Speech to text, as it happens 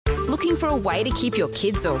Looking for a way to keep your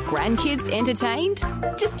kids or grandkids entertained?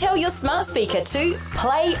 Just tell your smart speaker to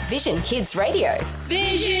play Vision Kids Radio.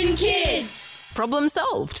 Vision Kids! Problem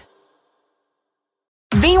solved.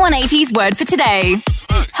 V180's word for today.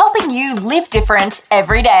 Helping you live different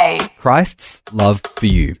every day. Christ's love for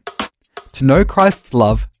you. To know Christ's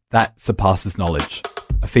love, that surpasses knowledge.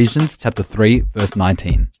 Ephesians chapter 3, verse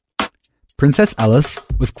 19. Princess Alice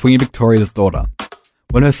was Queen Victoria's daughter.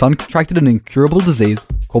 When her son contracted an incurable disease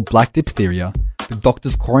called black diphtheria, the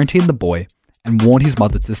doctors quarantined the boy and warned his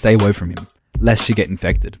mother to stay away from him, lest she get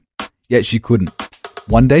infected. Yet she couldn't.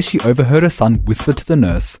 One day she overheard her son whisper to the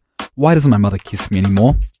nurse, "Why doesn't my mother kiss me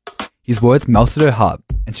anymore?" His words melted her heart,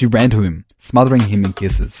 and she ran to him, smothering him in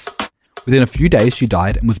kisses. Within a few days she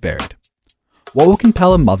died and was buried. What will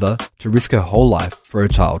compel a mother to risk her whole life for her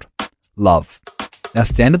child? Love. Now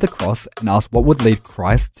stand at the cross and ask what would lead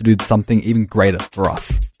Christ to do something even greater for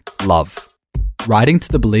us. Love. Writing to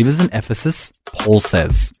the believers in Ephesus, Paul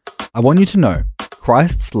says, "I want you to know,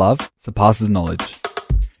 Christ's love surpasses knowledge."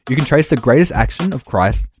 You can trace the greatest action of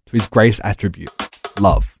Christ to his greatest attribute,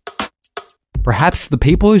 love. Perhaps the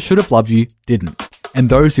people who should have loved you didn't, and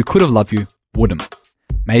those who could have loved you wouldn't.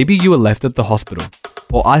 Maybe you were left at the hospital,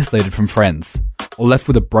 or isolated from friends, or left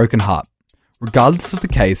with a broken heart. Regardless of the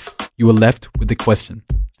case, you were left with the question,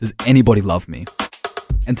 does anybody love me?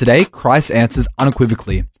 And today, Christ answers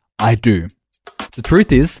unequivocally, I do. The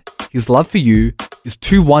truth is, his love for you is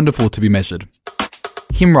too wonderful to be measured.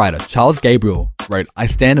 Hymn writer Charles Gabriel wrote, "I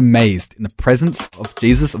stand amazed in the presence of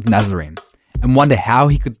Jesus of Nazarene, and wonder how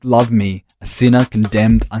he could love me, a sinner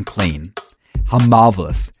condemned unclean. How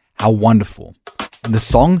marvellous, how wonderful, and the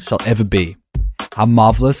song shall ever be. How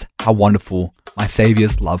marvellous, how wonderful, my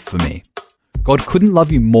Saviour's love for me." God couldn't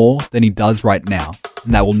love you more than he does right now,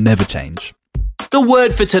 and that will never change. The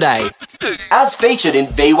word for today, as featured in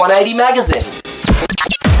V180 magazine.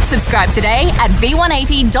 Subscribe today at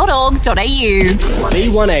v180.org.au.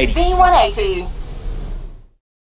 V180. V180.